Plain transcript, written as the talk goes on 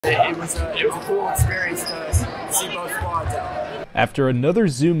It was a cool experience to see both squads out. After another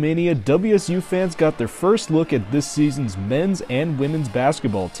Zzu Mania, WSU fans got their first look at this season's men's and women's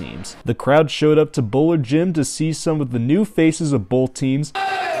basketball teams. The crowd showed up to Bullard Gym to see some of the new faces of both teams.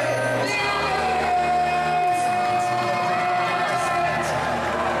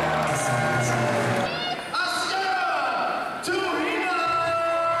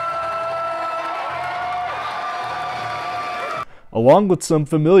 Along with some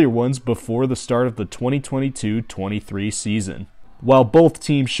familiar ones before the start of the 2022-23 season. While both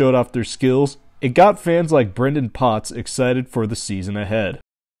teams showed off their skills, it got fans like Brendan Potts excited for the season ahead.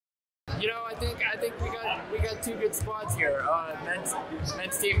 You know, I think we got two good spots here. Men's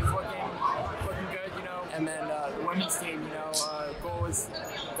team is looking good, you know, and then the women's team, you know, goal is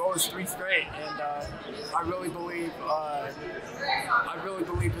 3 straight, and I really believe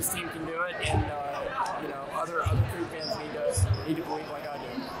this team can do it, and you know, other crew fans need to believe like I do.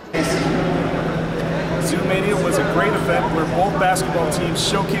 Zzu Mania was a great event where both basketball teams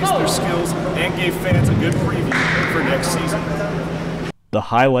showcased their skills and gave fans a good preview for next season. The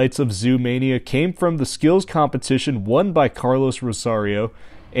highlights of Zzu Mania came from the skills competition won by Carlos Rosario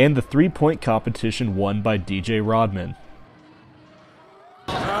and the three-point competition won by DJ Rodman.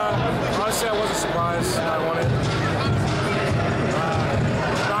 Honestly, I wasn't surprised. I won it.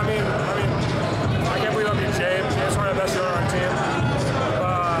 I can't believe I beat James. James is one of the best shooter on our team.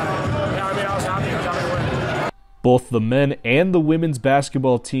 Yeah, I mean, I was happy to win. Both the men and the women's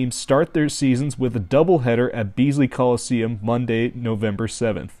basketball teams start their seasons with a doubleheader at Beasley Coliseum Monday, November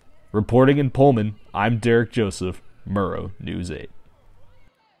 7th. Reporting in Pullman, I'm Derek Joseph, Murrow News 8.